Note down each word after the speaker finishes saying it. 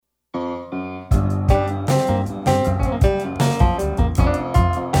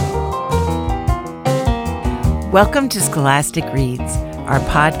Welcome to Scholastic Reads, our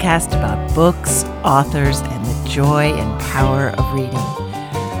podcast about books, authors, and the joy and power of reading.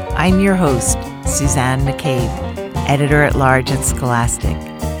 I'm your host, Suzanne McCabe, editor-at-large at Scholastic.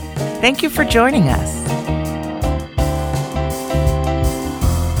 Thank you for joining us.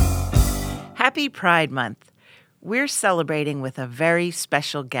 Happy Pride Month. We're celebrating with a very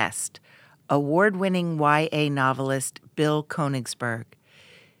special guest, award-winning YA novelist Bill Konigsberg.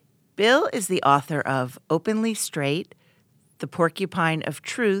 Bill is the author of Openly Straight, The Porcupine of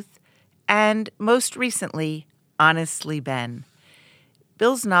Truth, and most recently, Honestly Ben.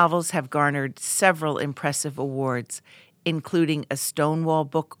 Bill's novels have garnered several impressive awards, including a Stonewall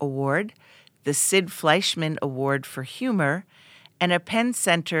Book Award, the Sid Fleischman Award for Humor, and a Penn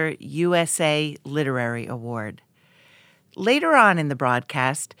Center USA Literary Award. Later on in the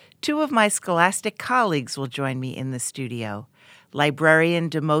broadcast, two of my Scholastic colleagues will join me in the studio, librarian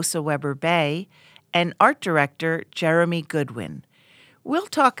Demosa Weber-Bay and art director Jeremy Goodwin. We'll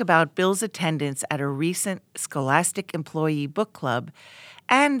talk about Bill's attendance at a recent Scholastic Employee Book Club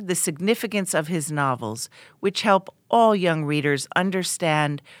and the significance of his novels, which help all young readers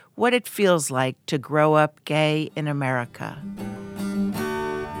understand what it feels like to grow up gay in America.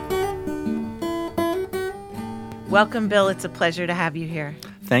 Welcome, Bill. It's a pleasure to have you here.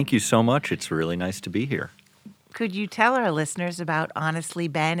 Thank you so much. It's really nice to be here. Could you tell our listeners about Honestly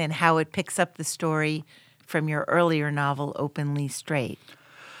Ben and how it picks up the story from your earlier novel, Openly Straight?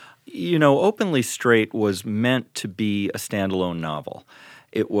 You know, Openly Straight was meant to be a standalone novel.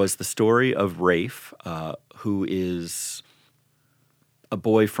 It was the story of Rafe, who is a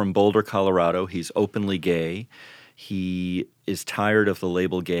boy from Boulder, Colorado. He's openly gay. He is tired of the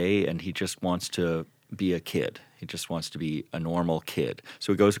label gay, and he just wants to be a kid. He just wants to be a normal kid.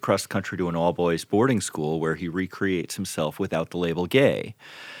 So he goes across the country to an all-boys boarding school where he recreates himself without the label gay.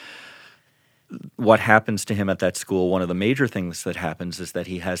 What happens to him at that school, one of the major things that happens is that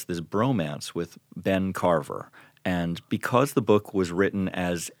he has this bromance with Ben Carver. And because the book was written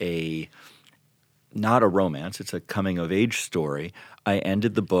as not a romance, it's a coming-of-age story, I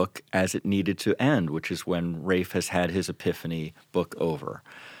ended the book as it needed to end, which is when Rafe has had his epiphany, book over.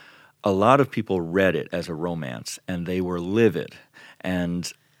 A lot of people read it as a romance, and they were livid.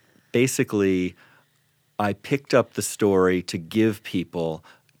 And basically, I picked up the story to give people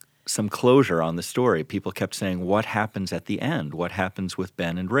some closure on the story. People kept saying, what happens at the end? What happens with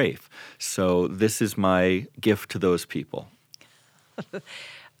Ben and Rafe? So this is my gift to those people.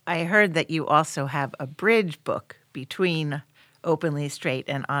 I heard that you also have a bridge book between Openly Straight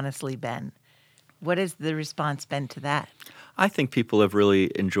and Honestly Ben. What has the response been to that? I think people have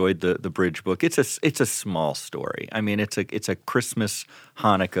really enjoyed the bridge book. It's a small story. I mean, it's a Christmas,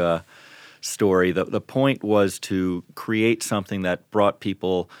 Hanukkah story. The point was to create something that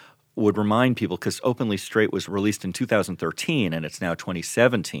would remind people, because Openly Straight was released in 2013 and it's now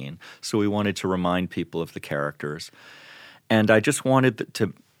 2017, so we wanted to remind people of the characters. And I just wanted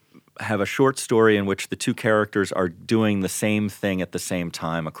to have a short story in which the two characters are doing the same thing at the same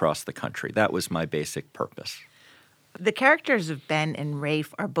time across the country. That was my basic purpose. The characters of Ben and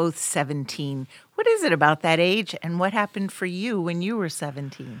Rafe are both 17. What is it about that age, and what happened for you when you were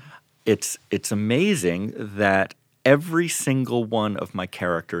 17? It's amazing that every single one of my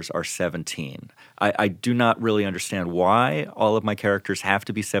characters are 17. I do not really understand why all of my characters have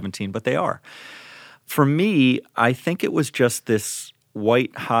to be 17, but they are. For me, I think it was just this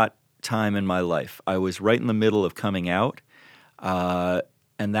white-hot time in my life. I was right in the middle of coming out,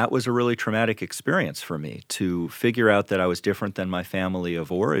 and that was a really traumatic experience for me. To figure out that I was different than my family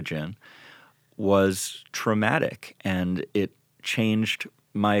of origin was traumatic, and it changed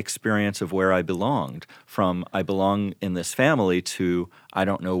my experience of where I belonged, from I belong in this family to I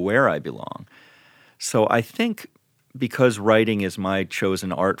don't know where I belong. So I think because writing is my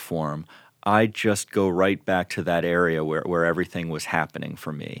chosen art form, I just go right back to that area where everything was happening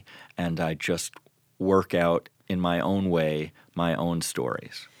for me, and I just work out in my own way my own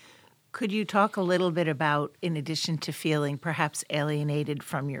stories. Could you talk a little bit about, in addition to feeling perhaps alienated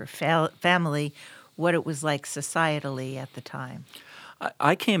from your family, what it was like societally at the time?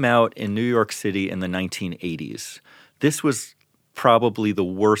 I came out in New York City in the 1980s. This was probably the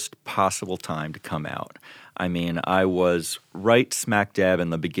worst possible time to come out. I mean, I was right smack dab in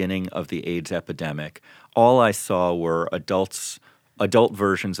the beginning of the AIDS epidemic. All I saw were adult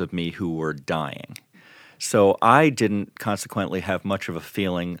versions of me who were dying. So I didn't consequently have much of a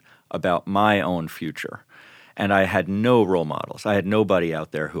feeling about my own future. And I had no role models. I had nobody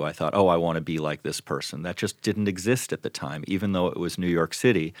out there who I thought, oh, I want to be like this person. That just didn't exist at the time, even though it was New York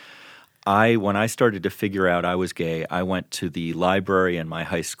City. When I started to figure out I was gay, I went to the library in my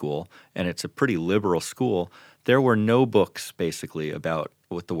high school, and it's a pretty liberal school. there were no books basically about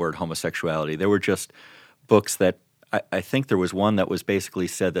with the word homosexuality. There were just books that I think there was one that was basically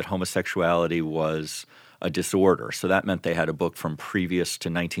said that homosexuality was a disorder. So that meant they had a book from previous to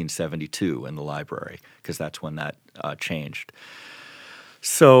 1972 in the library, because that's when that changed.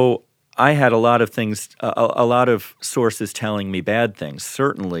 So I had a lot of things, a lot of sources telling me bad things.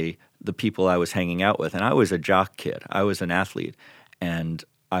 Certainly the people I was hanging out with, and I was a jock kid. I was an athlete, and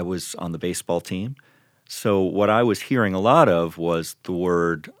I was on the baseball team. So what I was hearing a lot of was the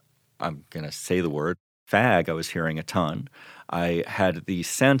word, I'm going to say the word, fag. I was hearing a ton. I had the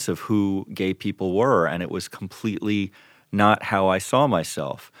sense of who gay people were, and it was completely not how I saw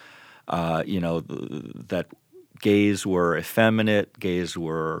myself. That gays were effeminate, gays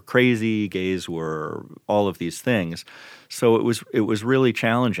were crazy, gays were all of these things. So it was really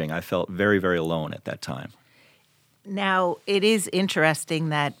challenging. I felt very, very alone at that time. Now, it is interesting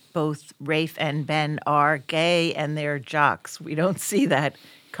that both Rafe and Ben are gay and they're jocks. We don't see that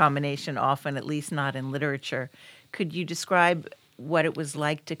combination often, at least not in literature. Could you describe what it was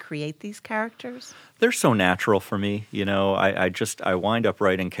like to create these characters? They're so natural for me. I wind up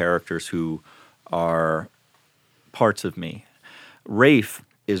writing characters who are parts of me. Rafe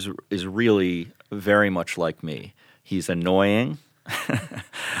is really very much like me. He's annoying.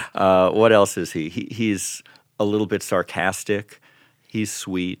 What else is he? He's a little bit sarcastic. He's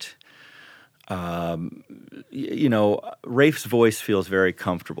sweet. Rafe's voice feels very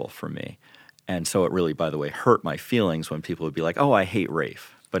comfortable for me. And so it really, by the way, hurt my feelings when people would be like, oh, I hate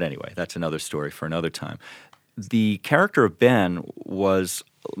Rafe. But anyway, that's another story for another time. The character of Ben was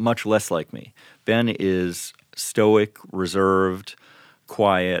much less like me. Ben is stoic, reserved,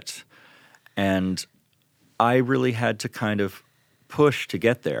 quiet, and I really had to kind of push to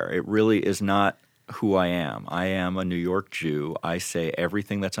get there. It really is not who I am. I am a New York Jew. I say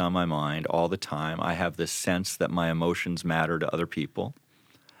everything that's on my mind all the time. I have this sense that my emotions matter to other people.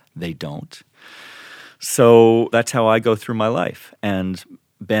 They don't. So that's how I go through my life. And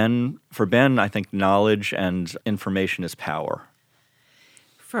for Ben, I think knowledge and information is power.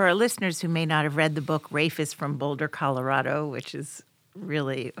 For our listeners who may not have read the book, Rafe is from Boulder, Colorado, which is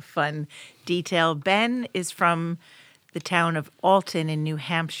really a fun detail. Ben is from the town of Alton in New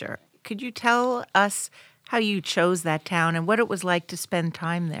Hampshire. Could you tell us how you chose that town and what it was like to spend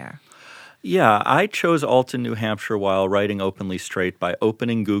time there? Yeah, I chose Alton, New Hampshire while writing Openly Straight by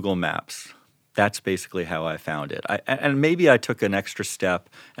opening Google Maps. That's basically how I found it. And maybe I took an extra step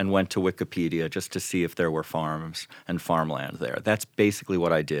and went to Wikipedia just to see if there were farms and farmland there. That's basically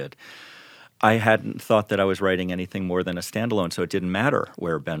what I did. I hadn't thought that I was writing anything more than a standalone, so it didn't matter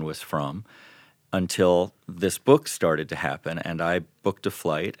where Ben was from until this book started to happen. And I booked a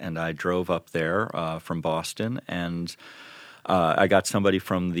flight, and I drove up there from Boston, and I got somebody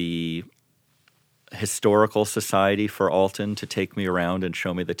from the Historical Society for Alton to take me around and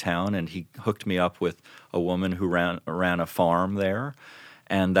show me the town, and he hooked me up with a woman who ran a farm there,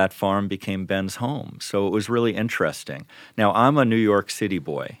 and that farm became Ben's home. So it was really interesting. Now, I'm a New York City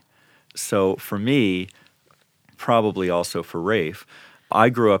boy, so for me, probably also for Rafe, I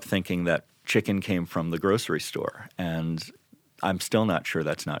grew up thinking that chicken came from the grocery store, and I'm still not sure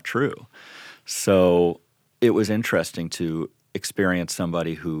that's not true. So it was interesting to experience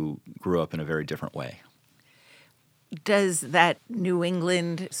somebody who grew up in a very different way. Does that New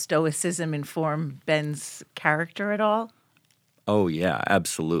England stoicism inform Ben's character at all? Oh, yeah,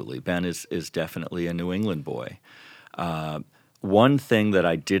 absolutely. Ben is definitely a New England boy. One thing that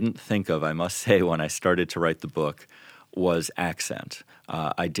I didn't think of, I must say, when I started to write the book was accent.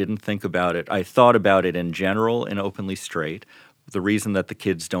 I didn't think about it. I thought about it in general in Openly Straight. The reason that the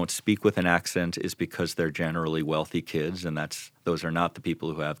kids don't speak with an accent is because they're generally wealthy kids, and those are not the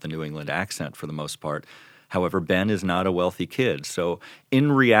people who have the New England accent for the most part. However, Ben is not a wealthy kid. So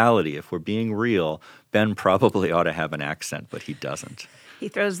in reality, if we're being real, Ben probably ought to have an accent, but he doesn't. He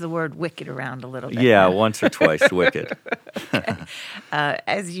throws the word wicked around a little bit. Yeah, once or twice, wicked.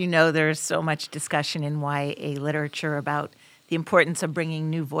 As you know, there's so much discussion in YA literature about the importance of bringing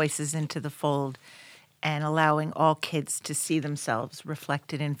new voices into the fold and allowing all kids to see themselves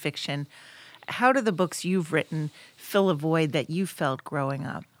reflected in fiction. How do the books you've written fill a void that you felt growing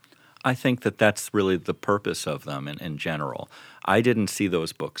up? I think that that's really the purpose of them in general. I didn't see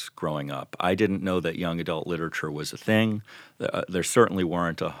those books growing up. I didn't know that young adult literature was a thing. There certainly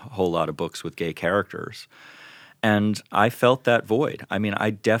weren't a whole lot of books with gay characters. And I felt that void. I mean, I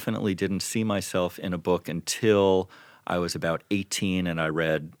definitely didn't see myself in a book until I was about 18 and I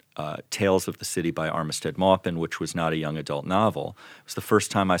read Tales of the City by Armistead Maupin, which was not a young adult novel. It was the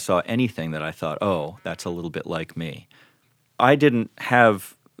first time I saw anything that I thought, oh, that's a little bit like me. I didn't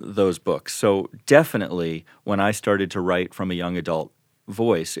have those books. So definitely when I started to write from a young adult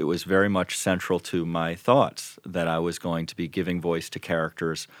voice, it was very much central to my thoughts that I was going to be giving voice to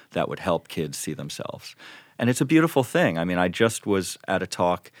characters that would help kids see themselves. And it's a beautiful thing. I mean, I just was at a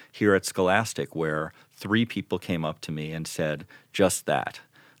talk here at Scholastic where 3 people came up to me and said just that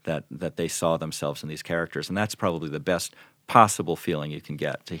they saw themselves in these characters. And that's probably the best possible feeling you can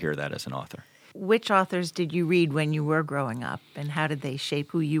get to hear that as an author. Which authors did you read when you were growing up, and how did they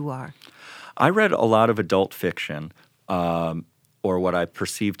shape who you are? I read a lot of adult fiction, or what I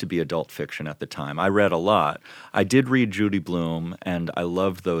perceived to be adult fiction at the time. I read a lot. I did read Judy Blume, and I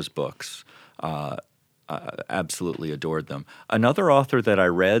loved those books. Absolutely adored them. Another author that I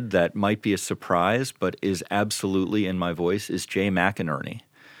read that might be a surprise but is absolutely in my voice is Jay McInerney.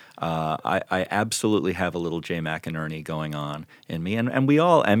 I absolutely have a little Jay McInerney going on in me, and we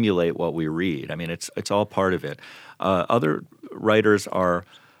all emulate what we read. I mean, it's all part of it. Other writers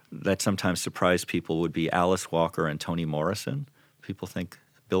that sometimes surprise people would be Alice Walker and Toni Morrison. People think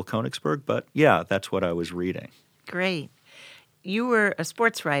Bill Konigsberg, but yeah, that's what I was reading. Great. You were a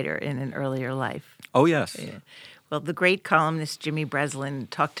sports writer in an earlier life. Oh, yes. Yeah. Well, the great columnist Jimmy Breslin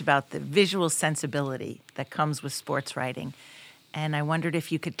talked about the visual sensibility that comes with sports writing. And I wondered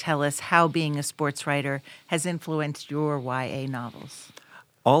if you could tell us how being a sports writer has influenced your YA novels.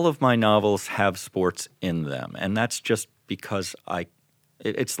 All of my novels have sports in them, and that's just because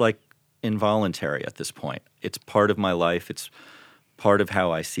it's like involuntary at this point. It's part of my life. It's part of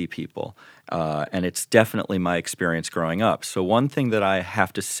how I see people, and it's definitely my experience growing up. So one thing that I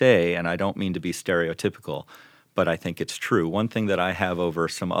have to say, and I don't mean to be stereotypical, but I think it's true, one thing that I have over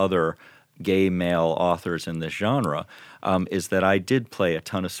some other gay male authors in this genre is that I did play a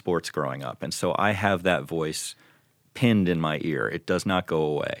ton of sports growing up, and so I have that voice pinned in my ear. It does not go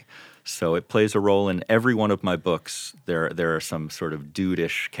away. So it plays a role in every one of my books. There are some sort of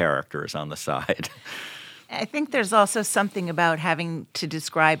dude-ish characters on the side. I think there's also something about having to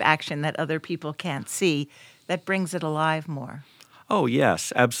describe action that other people can't see that brings it alive more. Oh,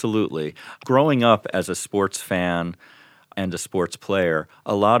 yes, absolutely. Growing up as a sports fan and a sports player,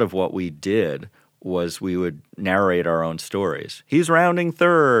 a lot of what we did was we would narrate our own stories. He's rounding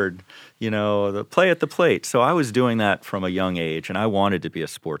third, the play at the plate. So I was doing that from a young age, and I wanted to be a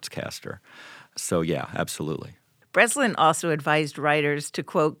sportscaster. So yeah, absolutely. Breslin also advised writers to,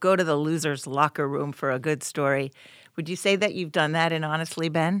 quote, go to the loser's locker room for a good story. Would you say that you've done that in Honestly,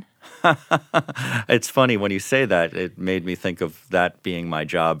 Ben? It's funny when you say that. It made me think of that being my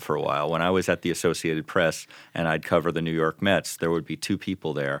job for a while. When I was at the Associated Press and I'd cover the New York Mets, there would be 2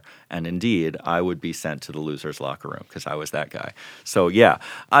 people there. And indeed, I would be sent to the loser's locker room because I was that guy. So yeah,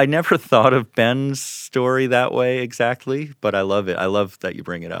 I never thought of Ben's story that way exactly, but I love it. I love that you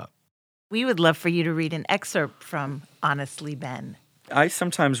bring it up. We would love for you to read an excerpt from Honestly, Ben. I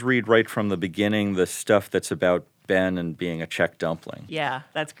sometimes read right from the beginning the stuff that's about Ben and being a Czech dumpling. Yeah,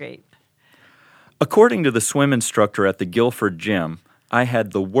 that's great. According to the swim instructor at the Guilford gym, I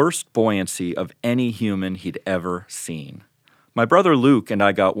had the worst buoyancy of any human he'd ever seen. My brother Luke and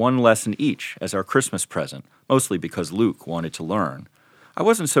I got 1 lesson each as our Christmas present, mostly because Luke wanted to learn. I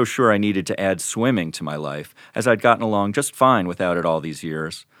wasn't so sure I needed to add swimming to my life, as I'd gotten along just fine without it all these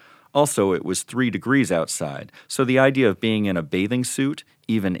years. Also, it was 3 degrees outside, so the idea of being in a bathing suit,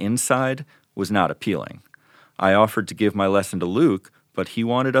 even inside, was not appealing. I offered to give my lesson to Luke, but he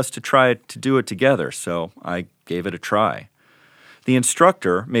wanted us to try to do it together, so I gave it a try. The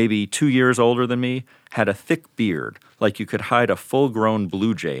instructor, maybe 2 years older than me, had a thick beard, like you could hide a full-grown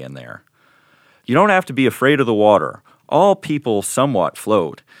blue jay in there. You don't have to be afraid of the water. All people somewhat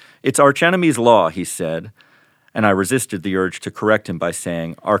float. It's archenemy's law, he said, and I resisted the urge to correct him by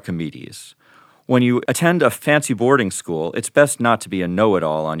saying Archimedes. When you attend a fancy boarding school, it's best not to be a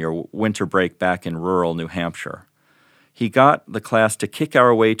know-it-all on your winter break back in rural New Hampshire. He got the class to kick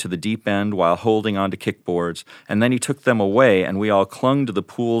our way to the deep end while holding onto kickboards, and then he took them away and we all clung to the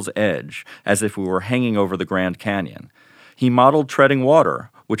pool's edge as if we were hanging over the Grand Canyon. He modeled treading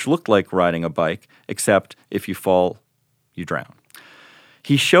water, which looked like riding a bike, except if you fall, you drown.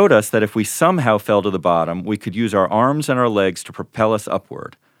 He showed us that if we somehow fell to the bottom, we could use our arms and our legs to propel us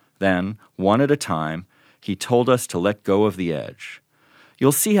upward. Then, one at a time, he told us to let go of the edge.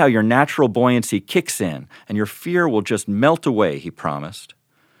 You'll see how your natural buoyancy kicks in, and your fear will just melt away, he promised.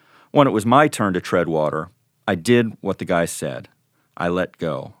 When it was my turn to tread water, I did what the guy said. I let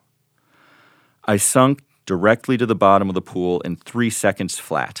go. I sunk directly to the bottom of the pool in 3 seconds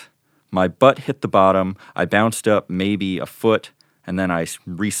flat. My butt hit the bottom, I bounced up maybe a foot, and then I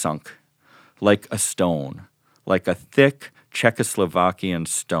resunk, like a stone, like a thick Czechoslovakian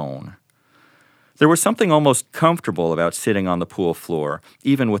stone. There was something almost comfortable about sitting on the pool floor,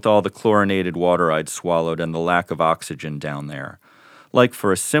 even with all the chlorinated water I'd swallowed and the lack of oxygen down there. Like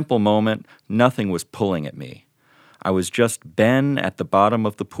for a simple moment, nothing was pulling at me. I was just Ben at the bottom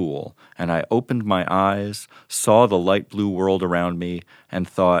of the pool, and I opened my eyes, saw the light blue world around me, and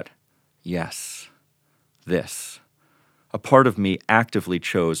thought, yes, this. A part of me actively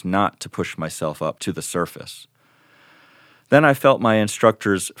chose not to push myself up to the surface. Then I felt my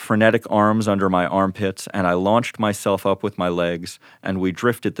instructor's frenetic arms under my armpits, and I launched myself up with my legs, and we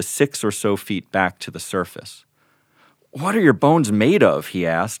drifted the 6 or so feet back to the surface. "What are your bones made of?" he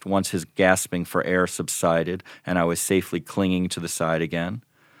asked, once his gasping for air subsided, and I was safely clinging to the side again.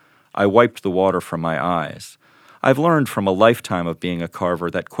 I wiped the water from my eyes. I've learned from a lifetime of being a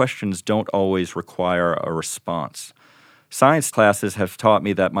carver that questions don't always require a response. Science classes have taught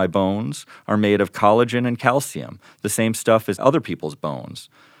me that my bones are made of collagen and calcium, the same stuff as other people's bones.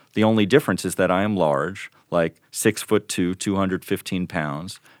 The only difference is that I am large, like 6'2", 215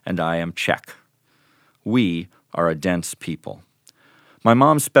 pounds, and I am Czech. We are a dense people. My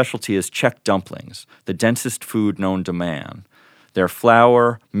mom's specialty is Czech dumplings, the densest food known to man. They're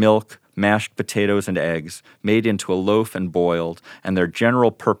flour, milk, mashed potatoes, and eggs made into a loaf and boiled, and their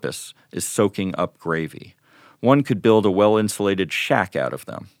general purpose is soaking up gravy. One could build a well-insulated shack out of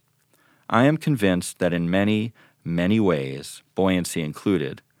them. I am convinced that in many, many ways, buoyancy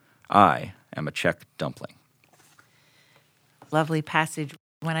included, I am a Czech dumpling. Lovely passage.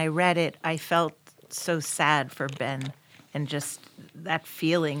 When I read it, I felt so sad for Ben and just that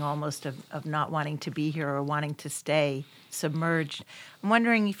feeling almost of not wanting to be here or wanting to stay submerged. I'm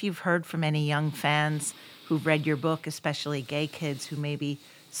wondering if you've heard from any young fans who've read your book, especially gay kids who maybe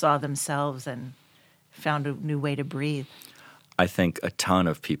saw themselves and found a new way to breathe. I think a ton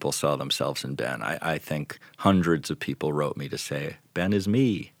of people saw themselves in Ben. I think hundreds of people wrote me to say, Ben is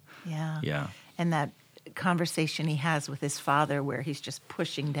me. Yeah. And that conversation he has with his father where he's just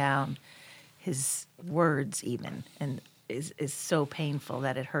pushing down his words even and is so painful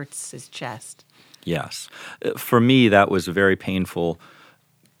that it hurts his chest. Yes. For me, that was a very painful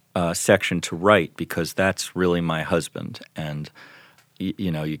section to write because that's really my husband. And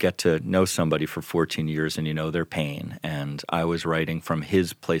you get to know somebody for 14 years and you know their pain. And I was writing from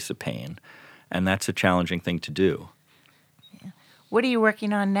his place of pain. And that's a challenging thing to do. Yeah. What are you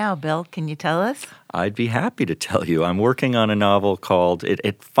working on now, Bill? Can you tell us? I'd be happy to tell you. I'm working on a novel called,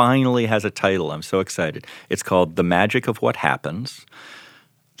 it finally has a title. I'm so excited. It's called The Magic of What Happens.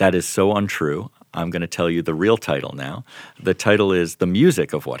 That is so untrue. I'm going to tell you the real title now. The title is The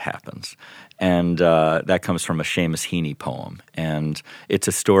Music of What Happens. And that comes from a Seamus Heaney poem. And it's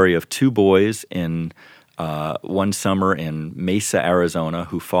a story of two boys in one summer in Mesa, Arizona,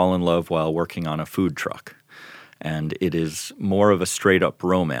 who fall in love while working on a food truck. And it is more of a straight-up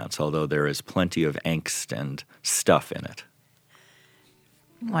romance, although there is plenty of angst and stuff in it.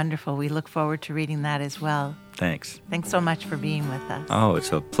 Wonderful. We look forward to reading that as well. Thanks. Thanks so much for being with us. Oh,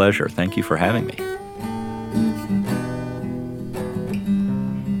 it's a pleasure. Thank you for having me.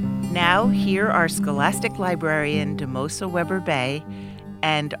 Now, here are Scholastic Librarian Demosa Weber-Bay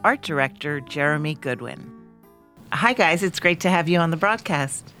and Art Director Jeremy Goodwin. Hi, guys. It's great to have you on the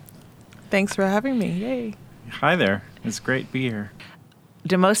broadcast. Thanks for having me. Yay. Hi there. It's great to be here.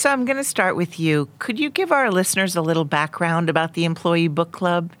 Demosa, I'm going to start with you. Could you give our listeners a little background about the Employee Book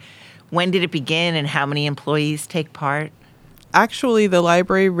Club? When did it begin and how many employees take part? Actually, the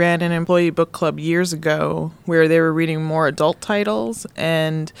library ran an employee book club years ago where they were reading more adult titles,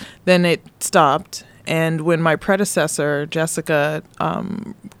 and then it stopped. And when my predecessor, Jessica,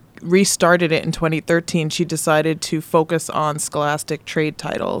 restarted it in 2013, she decided to focus on scholastic trade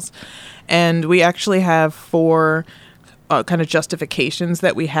titles. And we actually have 4 kind of justifications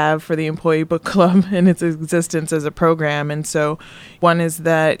that we have for the Employee Book Club and its existence as a program. And so one is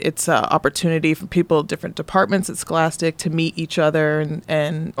that it's an opportunity for people, different departments at Scholastic, to meet each other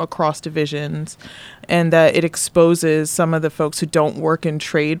and across divisions, and that it exposes some of the folks who don't work in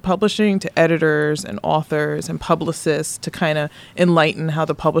trade publishing to editors and authors and publicists to kind of enlighten how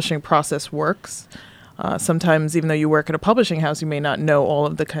the publishing process works. Sometimes, even though you work at a publishing house, you may not know all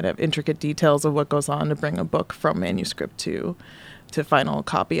of the kind of intricate details of what goes on to bring a book from manuscript to final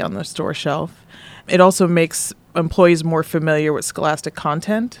copy on the store shelf. It also makes employees more familiar with Scholastic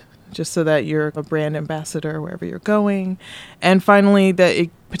content, just so that you're a brand ambassador wherever you're going. And finally, that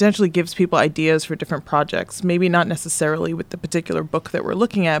it potentially gives people ideas for different projects, maybe not necessarily with the particular book that we're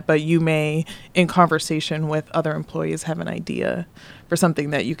looking at, but you may, in conversation with other employees, have an idea for something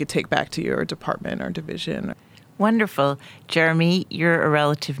that you could take back to your department or division. Wonderful. Jeremy, you're a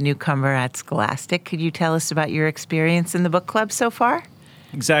relative newcomer at Scholastic. Could you tell us about your experience in the book club so far?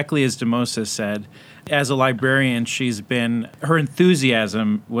 Exactly as Demosa said. As a librarian, her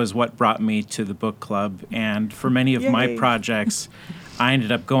enthusiasm was what brought me to the book club. And for many of my projects, I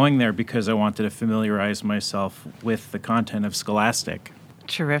ended up going there because I wanted to familiarize myself with the content of Scholastic.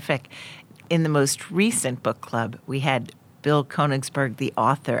 Terrific. In the most recent book club, we had Bill Konigsberg, the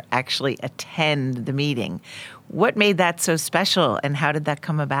author, actually attend the meeting. What made that so special, and how did that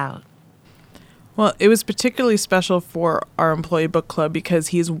come about? Well, it was particularly special for our employee book club because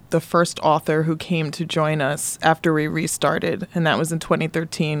he's the first author who came to join us after we restarted, and that was in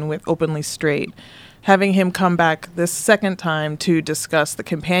 2013 with Openly Straight. Having him come back this second time to discuss the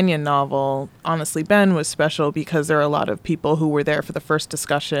companion novel, Honestly Ben, was special because there are a lot of people who were there for the first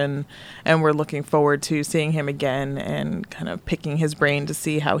discussion and we're looking forward to seeing him again and kind of picking his brain to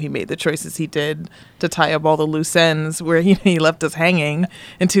see how he made the choices he did to tie up all the loose ends where he left us hanging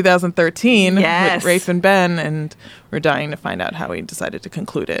in 2013 with Rafe and Ben, and we're dying to find out how he decided to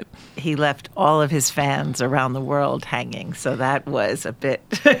conclude it. He left all of his fans around the world hanging, so that was a bit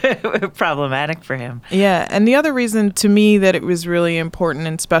problematic for him. Yeah, and the other reason to me that it was really important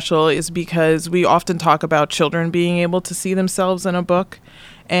and special is because we often talk about children being able to see themselves in a book,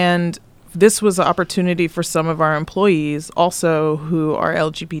 and this was an opportunity for some of our employees also who are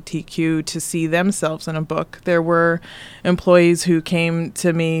LGBTQ to see themselves in a book. There were employees who came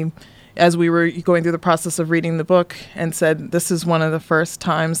to me as we were going through the process of reading the book and said, this is one of the first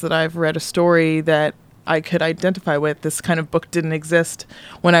times that I've read a story that I could identify with. This kind of book didn't exist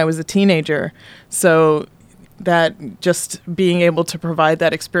when I was a teenager. So that just being able to provide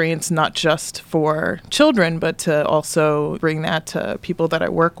that experience, not just for children, but to also bring that to people that I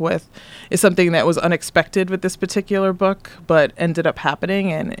work with, is something that was unexpected with this particular book, but ended up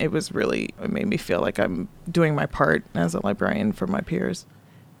happening. And it made me feel like I'm doing my part as a librarian for my peers.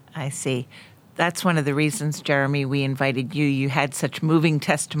 I see. That's one of the reasons, Jeremy, we invited you. You had such moving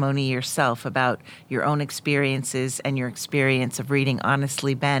testimony yourself about your own experiences and your experience of reading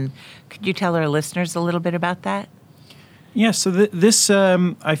Honestly Ben. Could you tell our listeners a little bit about that? Yeah, so this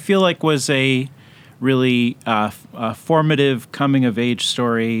I feel like was a really formative coming-of-age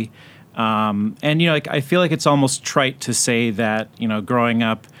story. And, I feel like it's almost trite to say that, growing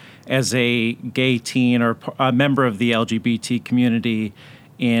up as a gay teen or a member of the LGBT community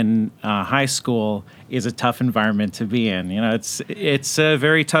in high school is a tough environment to be in. It's a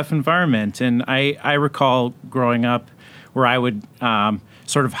very tough environment. And I recall growing up where I would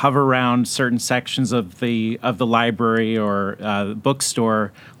sort of hover around certain sections of the library or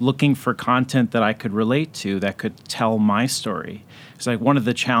bookstore looking for content that I could relate to, that could tell my story. It's like one of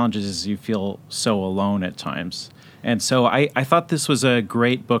the challenges is you feel so alone at times. And so I thought this was a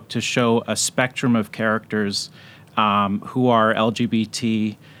great book to show a spectrum of characters who are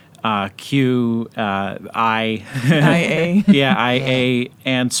LGBT, IA. IA,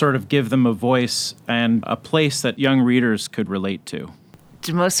 and sort of give them a voice and a place that young readers could relate to.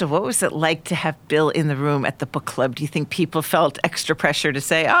 Demosa, what was it like to have Bill in the room at the book club? Do you think people felt extra pressure to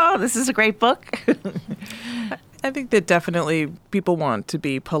say, oh, this is a great book? I think that definitely people want to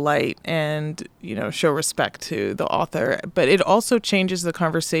be polite and, show respect to the author. But it also changes the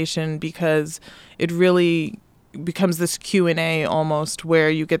conversation because it really becomes this Q&A almost, where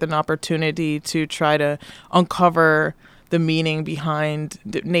you get an opportunity to try to uncover the meaning behind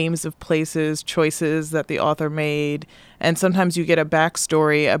names of places, choices that the author made. And sometimes you get a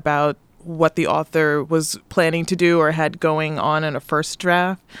backstory about what the author was planning to do or had going on in a first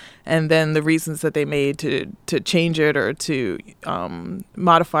draft, and then the reasons that they made to change it or to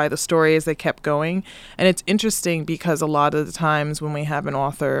modify the story as they kept going. And it's interesting because a lot of the times when we have an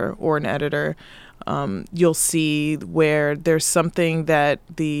author or an editor, you'll see where there's something that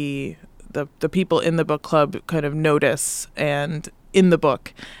the people in the book club kind of notice and in the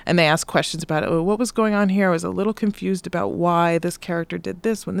book, and they ask questions about it. Oh, what was going on here? I was a little confused about why this character did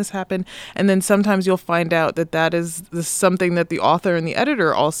this when this happened. And then sometimes you'll find out that is something that the author and the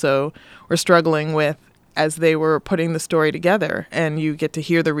editor also were struggling with as they were putting the story together, and you get to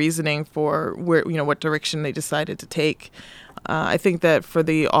hear the reasoning for where, what direction they decided to take. I think that for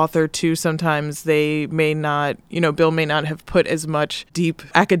the author too, sometimes they may not, Bill may not have put as much deep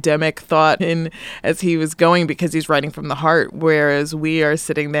academic thought in as he was going because he's writing from the heart, whereas we are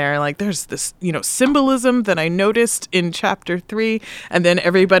sitting there like there's this, symbolism that I noticed in chapter 3, and then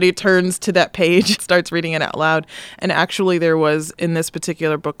everybody turns to that page, starts reading it out loud. And actually there was, in this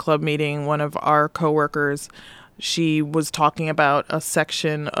particular book club meeting, one of our coworkers, she was talking about a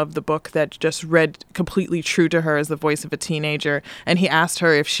section of the book that just read completely true to her as the voice of a teenager. And he asked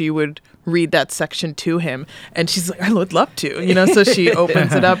her if she would read that section to him. And she's like, I would love to, so she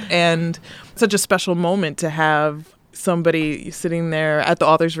opens it up. And such a special moment to have somebody sitting there at the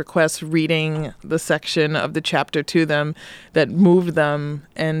author's request reading the section of the chapter to them that moved them,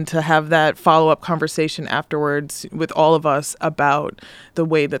 and to have that follow-up conversation afterwards with all of us about the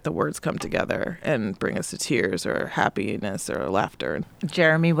way that the words come together and bring us to tears or happiness or laughter.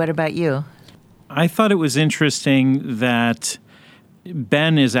 Jeremy, what about you? I thought it was interesting that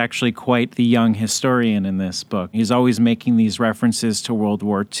Ben is actually quite the young historian in this book. He's always making these references to World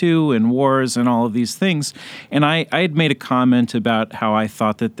War II and wars and all of these things. And I had made a comment about how I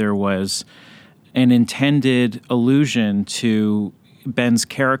thought that there was an intended allusion to Ben's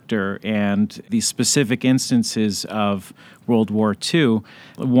character and the specific instances of World War II.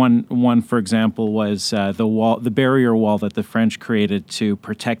 One, for example, was the barrier wall that the French created to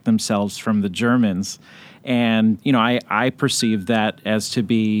protect themselves from the Germans. And, I perceived that as to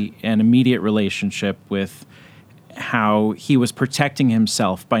be an immediate relationship with how he was protecting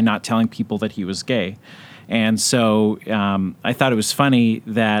himself by not telling people that he was gay. And so I thought it was funny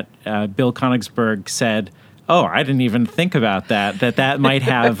that Bill Konigsberg said, "Oh, I didn't even think about that might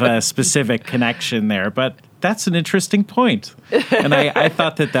have a specific connection there." But that's an interesting point. And I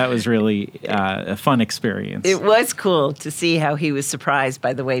thought that was really a fun experience. It was cool to see how he was surprised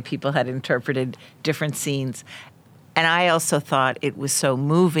by the way people had interpreted different scenes. And I also thought it was so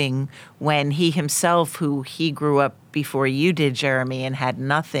moving when he himself, who he grew up before you did, Jeremy, and had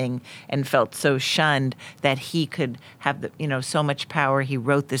nothing and felt so shunned, that he could have so much power. He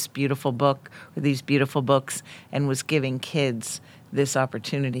wrote this beautiful book, or these beautiful books, and was giving kids this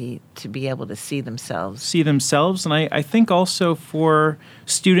opportunity to be able to see themselves. And I think also for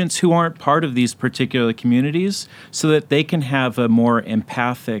students who aren't part of these particular communities, so that they can have a more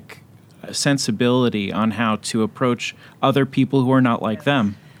empathic sensibility on how to approach other people who are not like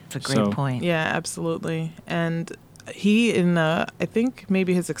them. That's a great point. Yeah, absolutely. And he, in I think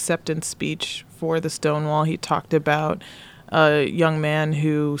maybe his acceptance speech for the Stonewall, he talked about a young man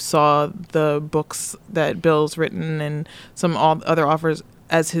who saw the books that Bill's written and some other authors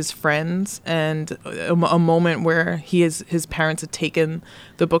as his friends, and a moment where his parents had taken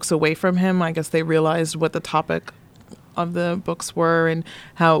the books away from him. I guess they realized what the topic of the books were, and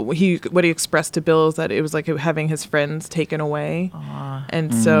what he expressed to Bill is that it was like having his friends taken away. Aww.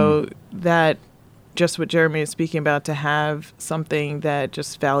 And so that, just what Jeremy is speaking about, to have something that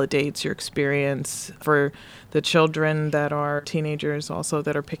just validates your experience for the children that are teenagers also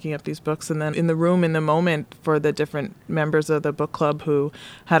that are picking up these books, and then in the room, in the moment, for the different members of the book club who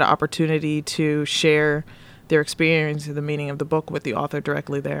had an opportunity to share their experience of the meaning of the book with the author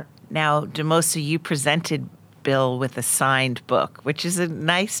directly there. Now, Demosa, you presented Bill with a signed book, which is a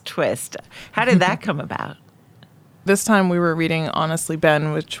nice twist. How did that come about? This time we were reading Honestly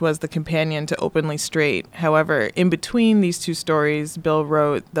Ben, which was the companion to Openly Straight. However, in between these two stories, Bill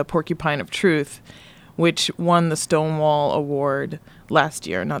wrote The Porcupine of Truth, which won the Stonewall Award last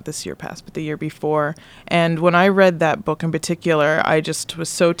year, not this year past, but the year before. And when I read that book in particular, I just was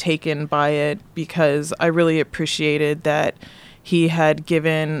so taken by it because I really appreciated that he had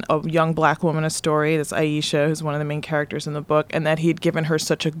given a young black woman a story, that's Aisha, who's one of the main characters in the book, and that he'd given her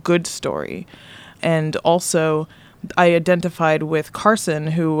such a good story. And also, I identified with Carson,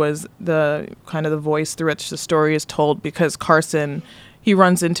 who was the kind of the voice through which the story is told, because Carson, he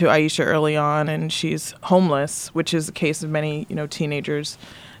runs into Aisha early on, and she's homeless, which is the case of many, teenagers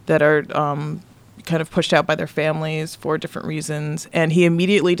that are kind of pushed out by their families for different reasons. And he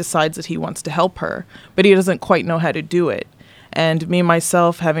immediately decides that he wants to help her, but he doesn't quite know how to do it. And me,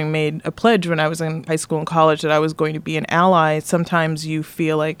 myself, having made a pledge when I was in high school and college that I was going to be an ally, sometimes you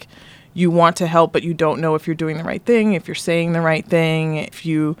feel like you want to help, but you don't know if you're doing the right thing, if you're saying the right thing, if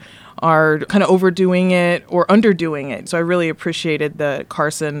you are kind of overdoing it or underdoing it. So I really appreciated that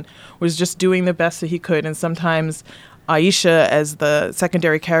Carson was just doing the best that he could. And sometimes Aisha, as the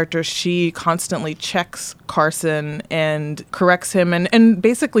secondary character, she constantly checks Carson and corrects him and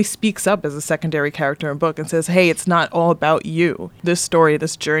basically speaks up as a secondary character in a book and says, hey, it's not all about you. This story,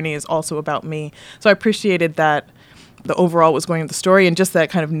 this journey is also about me. So I appreciated that the overall was going with the story, and just that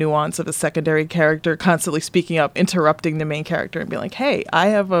kind of nuance of a secondary character constantly speaking up, interrupting the main character and being like, hey, I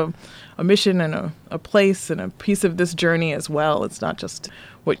have a mission and a place and a piece of this journey as well. It's not just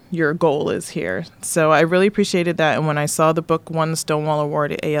what your goal is here. So I really appreciated that. And when I saw the book won the Stonewall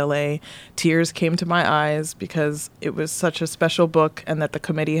Award at ALA, tears came to my eyes because it was such a special book, and that the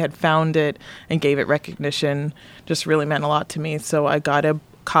committee had found it and gave it recognition just really meant a lot to me. So I got a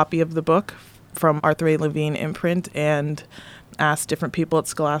copy of the book from Arthur A. Levine imprint and asked different people at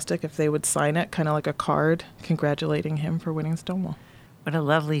Scholastic if they would sign it, kind of like a card congratulating him for winning Stonewall. What a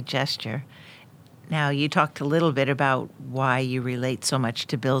lovely gesture. Now, you talked a little bit about why you relate so much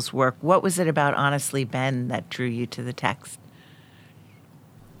to Bill's work. What was it about Honestly, Ben that drew you to the text?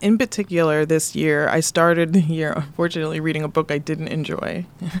 In particular, this year, I started the year, unfortunately, reading a book I didn't enjoy.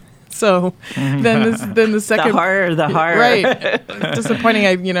 So then the second... The horror. Right.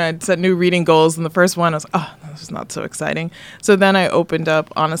 Disappointing. I'd set new reading goals, and the first one, I was, this is not so exciting. So then I opened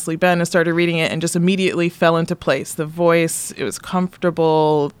up Honestly, Ben, and started reading it, and just immediately fell into place. The voice, it was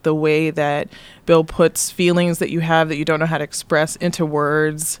comfortable. The way that Bill puts feelings that you have that you don't know how to express into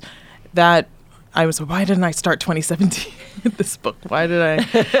words, that... I was, why didn't I start 2017 with this book? Why did I,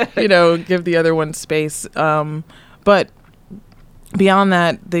 give the other one space? But beyond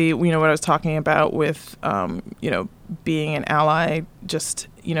that, what I was talking about with, being an ally just,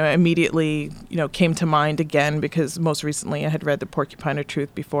 immediately, came to mind again, because most recently I had read The Porcupine of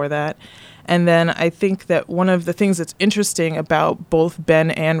Truth before that. And then I think that one of the things that's interesting about both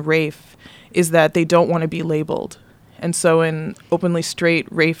Ben and Rafe is that they don't want to be labeled. And so in Openly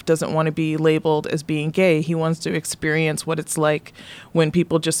Straight, Rafe doesn't want to be labeled as being gay. He wants to experience what it's like when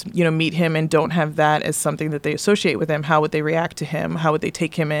people just, meet him and don't have that as something that they associate with him. How would they react to him? How would they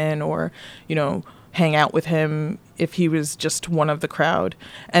take him in or, hang out with him if he was just one of the crowd?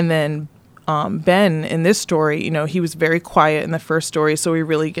 And then Ben, in this story, he was very quiet in the first story, so we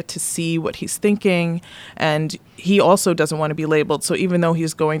really get to see what he's thinking. And he also doesn't want to be labeled. So even though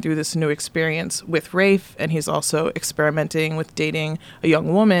he's going through this new experience with Rafe, and he's also experimenting with dating a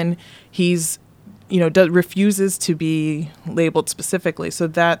young woman, he's, refuses to be labeled specifically. So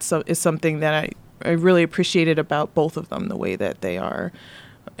that is something that I really appreciated about both of them, the way that they are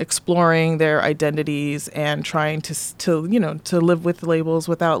exploring their identities and trying to live with labels,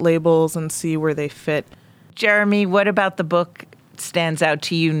 without labels, and see where they fit. Jeremy, what about the book stands out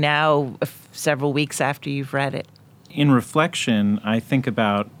to you now, several weeks after you've read it? In reflection, I think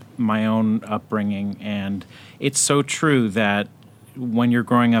about my own upbringing, and it's so true that when you're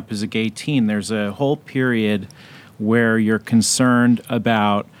growing up as a gay teen, there's a whole period where you're concerned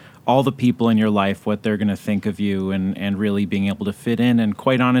about all the people in your life, what they're going to think of you, and really being able to fit in. And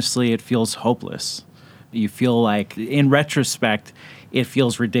quite honestly, it feels hopeless. You feel like, in retrospect, it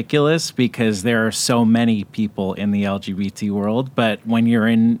feels ridiculous because there are so many people in the LGBT world. But when you're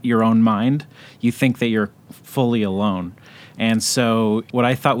in your own mind, you think that you're fully alone. And so what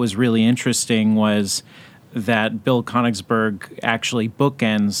I thought was really interesting was that Bill Konigsberg actually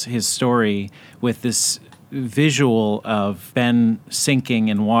bookends his story with this visual of Ben sinking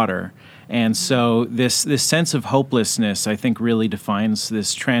in water. And so this sense of hopelessness, I think, really defines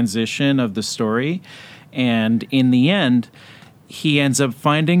this transition of the story. And in the end, he ends up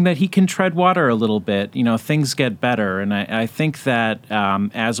finding that he can tread water a little bit. Things get better. And I think that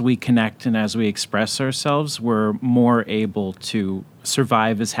as we connect and as we express ourselves, we're more able to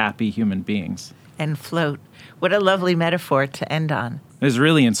survive as happy human beings. And float. What a lovely metaphor to end on. It was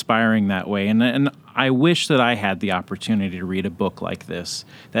really inspiring that way. And I wish that I had the opportunity to read a book like this,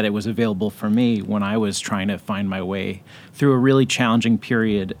 that it was available for me when I was trying to find my way through a really challenging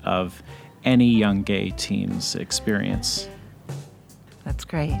period of any young gay teen's experience. That's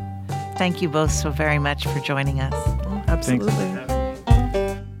great. Thank you both so very much for joining us. Absolutely. Thanks.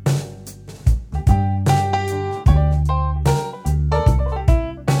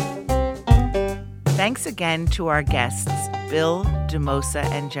 Thanks again to our guests, Bill, Demosa,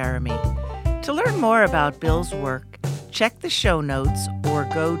 and Jeremy. To learn more about Bill's work, check the show notes or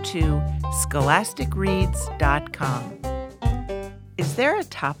go to scholasticreads.com. Is there a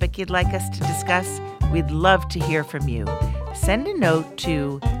topic you'd like us to discuss? We'd love to hear from you. Send a note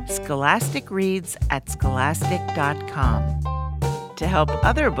to scholasticreads@scholastic.com. To help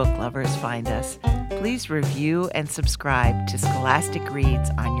other book lovers find us, please review and subscribe to Scholastic Reads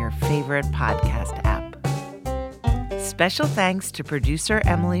on your favorite podcast app. Special thanks to producer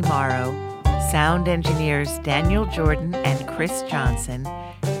Emily Morrow, sound engineers Daniel Jordan and Chris Johnson,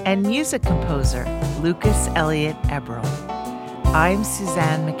 and music composer Lucas Elliott Eberl. I'm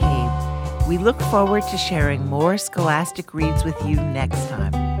Suzanne McCabe. We look forward to sharing more Scholastic Reads with you next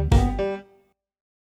time.